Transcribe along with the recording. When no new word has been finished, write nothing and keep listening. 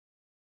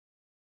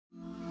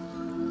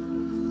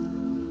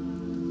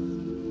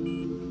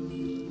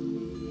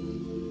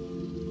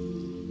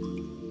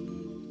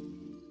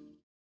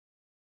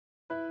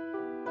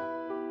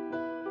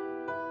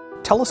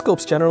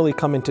Telescopes generally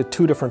come into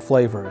two different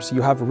flavors.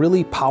 You have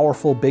really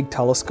powerful big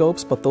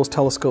telescopes, but those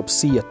telescopes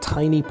see a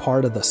tiny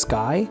part of the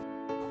sky.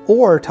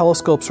 Or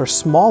telescopes are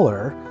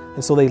smaller,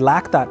 and so they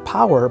lack that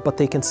power, but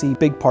they can see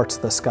big parts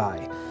of the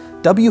sky.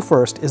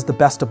 WFIRST is the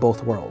best of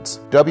both worlds.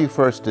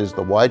 WFIRST is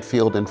the Wide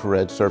Field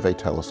Infrared Survey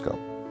Telescope.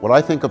 What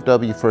I think of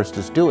WFIRST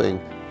as doing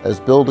is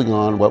building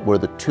on what were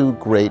the two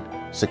great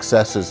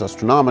successes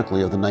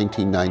astronomically of the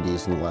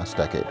 1990s and the last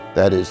decade.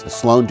 That is the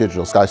Sloan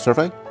Digital Sky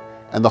Survey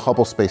and the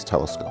Hubble Space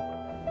Telescope.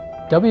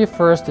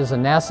 WFIRST is a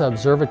NASA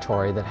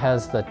observatory that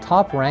has the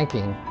top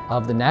ranking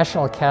of the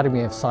National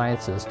Academy of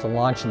Sciences to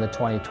launch in the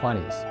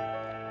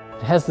 2020s.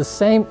 It has the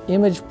same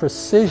image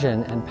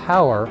precision and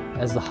power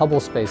as the Hubble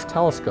Space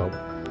Telescope,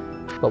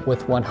 but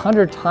with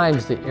 100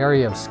 times the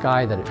area of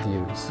sky that it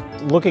views.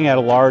 Looking at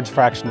a large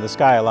fraction of the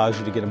sky allows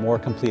you to get a more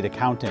complete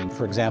accounting.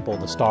 For example,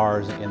 the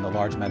stars in the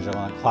Large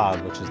Magellanic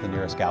Cloud, which is the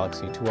nearest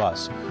galaxy to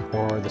us,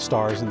 or the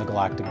stars in the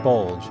galactic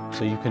bulge.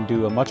 So you can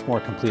do a much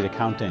more complete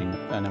accounting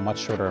in a much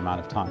shorter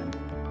amount of time.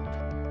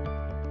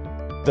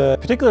 The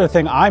particular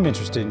thing I'm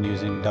interested in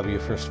using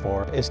WFIRST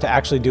for is to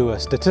actually do a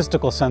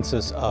statistical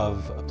census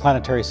of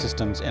planetary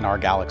systems in our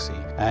galaxy.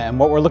 And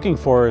what we're looking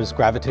for is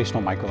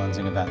gravitational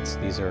microlensing events.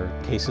 These are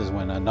cases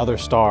when another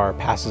star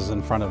passes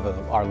in front of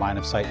our line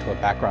of sight to a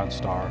background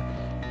star,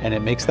 and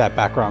it makes that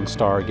background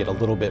star get a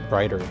little bit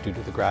brighter due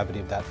to the gravity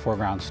of that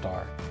foreground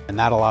star. And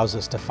that allows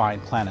us to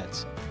find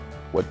planets.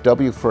 What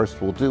WFIRST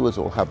will do is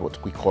it will have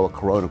what we call a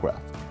coronagraph.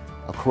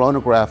 A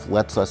coronagraph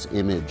lets us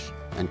image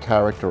and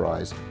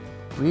characterize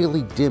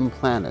really dim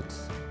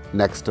planets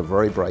next to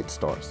very bright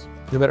stars.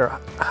 No matter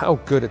how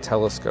good a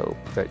telescope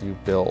that you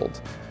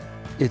build,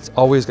 it's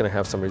always going to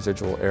have some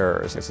residual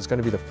errors. It's going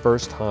to be the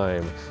first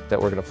time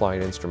that we're going to fly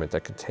an instrument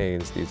that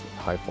contains these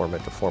high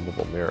format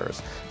deformable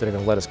mirrors that are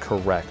going to let us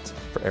correct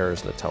for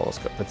errors in the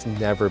telescope. That's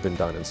never been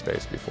done in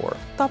space before.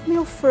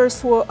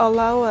 WFIRST will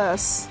allow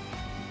us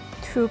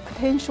to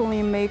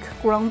potentially make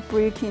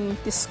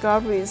groundbreaking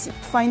discoveries,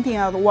 finding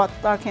out what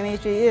dark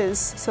energy is.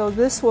 So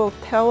this will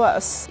tell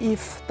us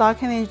if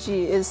dark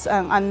energy is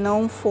an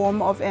unknown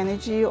form of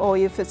energy or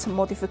if it's a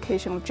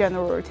modification of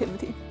general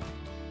relativity.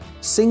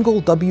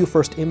 Single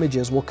WFIRST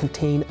images will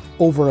contain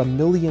over 1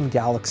 million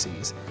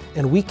galaxies,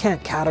 and we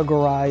can't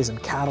categorize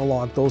and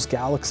catalog those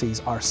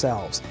galaxies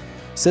ourselves.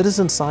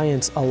 Citizen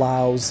science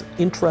allows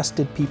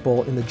interested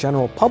people in the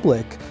general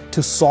public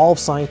to solve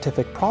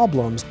scientific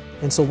problems.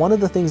 And so one of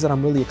the things that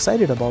I'm really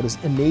excited about is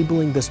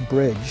enabling this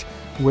bridge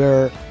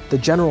where the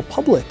general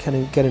public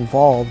can get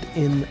involved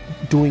in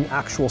doing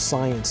actual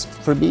science.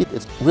 For me,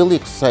 it's a really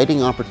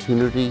exciting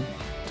opportunity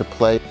to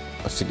play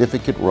a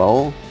significant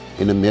role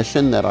in a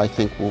mission that I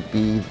think will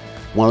be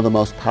one of the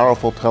most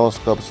powerful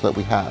telescopes that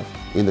we have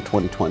in the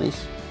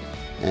 2020s,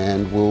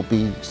 and will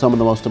be some of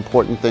the most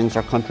important things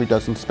our country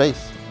does in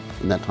space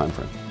in that time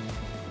frame.